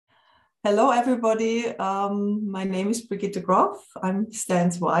Hello, everybody. My name is Brigitte Grof. I'm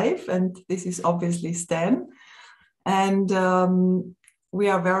Stan's wife, and this is obviously Stan. And we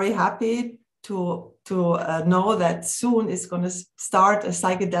are very happy to know that soon is going to start a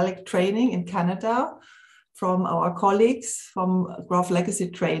psychedelic training in Canada from our colleagues from Grof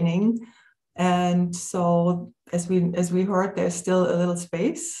Legacy training. And so, as we heard, there's still a little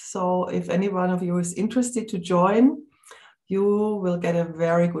space. So, if any one of you is interested to join, you will get a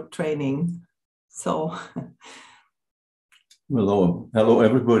very good training. So, hello,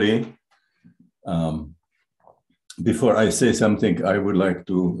 everybody. Before I say something, I would like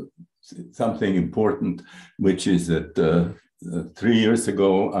to say something important, which is that 3 years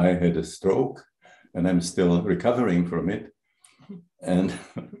ago I had a stroke, and I'm still recovering from it. And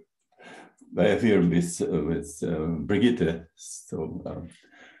I have here with Brigitte, so.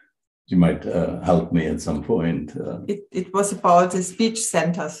 You might help me at some point. It was about the speech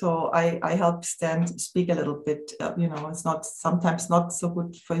center, so I helped Stan speak a little bit. It's sometimes not so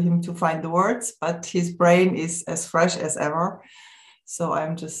good for him to find the words, but his brain is as fresh as ever. So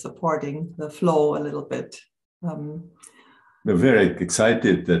I'm just supporting the flow a little bit. We're very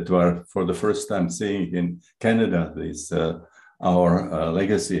excited that we're for the first time seeing in Canada this our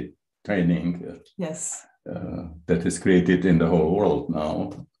legacy training. Yes. That is created in the whole world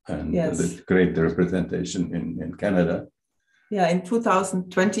now. And yes. It's great representation in Canada. Yeah, in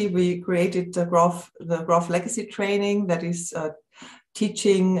 2020, we created the Grof Legacy training that is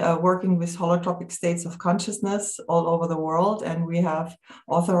teaching, working with holotropic states of consciousness all over the world. And we have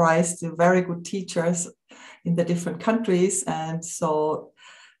authorized very good teachers in the different countries. And so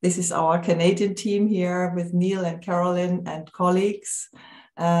this is our Canadian team here with Neil and Carolyn and colleagues.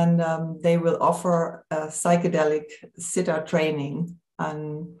 And they will offer a psychedelic sitter training.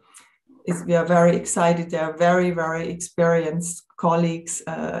 And we are very excited. They are very, very experienced colleagues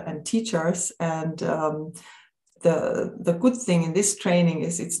and teachers. And the good thing in this training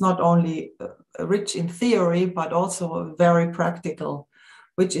is it's not only rich in theory, but also very practical,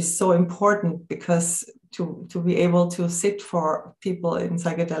 which is so important because to be able to sit for people in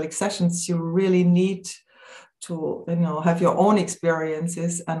psychedelic sessions, you really need to have your own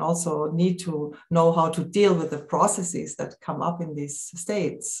experiences and also need to know how to deal with the processes that come up in these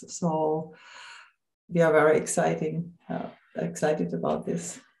states. So we are very excited about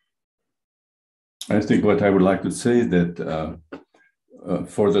this. I think what I would like to say is that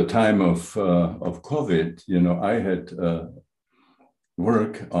for the time of COVID, I had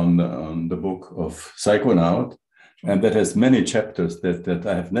work on the book of Psychonaut, and that has many chapters that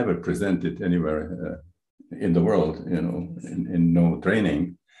I have never presented anywhere in the world, in no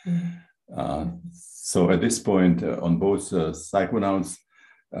training. Mm-hmm. So at this point, on both Psychonauts,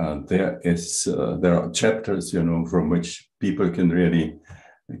 there are chapters, from which people can really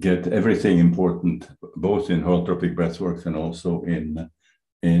get everything important, both in holotropic breathworks and also in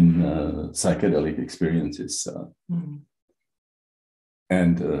psychedelic experiences. Mm-hmm.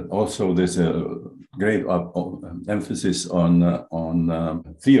 And also there's a great emphasis on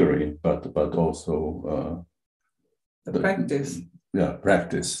theory, but also the practice. Yeah,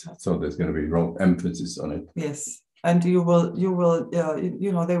 practice. So there's going to be real emphasis on it. Yes, and you will they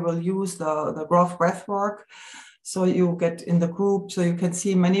will use the Grof breathwork. So you get in the group, so you can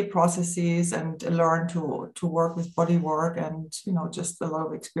see many processes and learn to work with body work and just a lot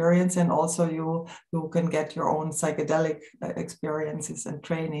of experience. And also you can get your own psychedelic experiences and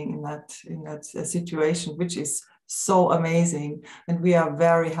training in that situation, which is so amazing. And we are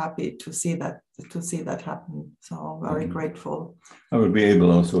very happy to see that happen. So very grateful. I will be able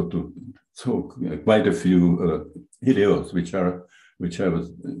also to talk quite a few videos which I was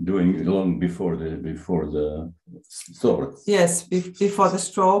doing long before the stroke. Yes, before the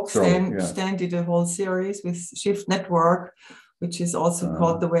stroke, Stan did a whole series with Shift Network, which is also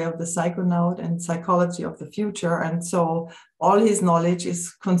called The Way of the Psychonaut and Psychology of the Future. And so all his knowledge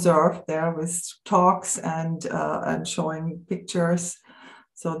is conserved there with talks and showing pictures.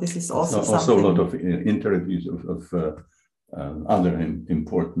 So this is also something. Also a lot of interviews of other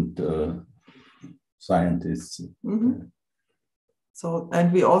important scientists. Mm-hmm. So,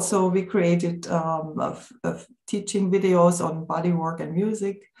 and we created teaching videos on body work and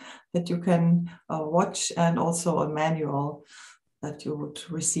music that you can watch, and also a manual that you would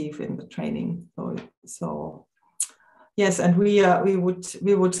receive in the training. So yes, and we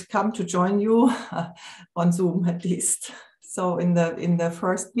would come to join you on Zoom at least. So in the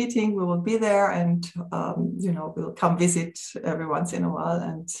first meeting we will be there, and we'll come visit every once in a while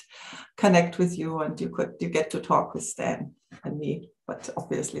and connect with you, and you get to talk with Stan and me, but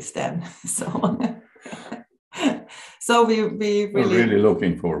obviously Stan. So So we really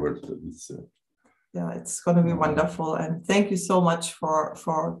looking forward to this. Yeah, it's going to be wonderful. And thank you so much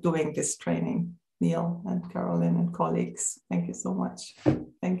for doing this training, Neil and Caroline and colleagues. Thank you so much.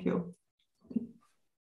 Thank you.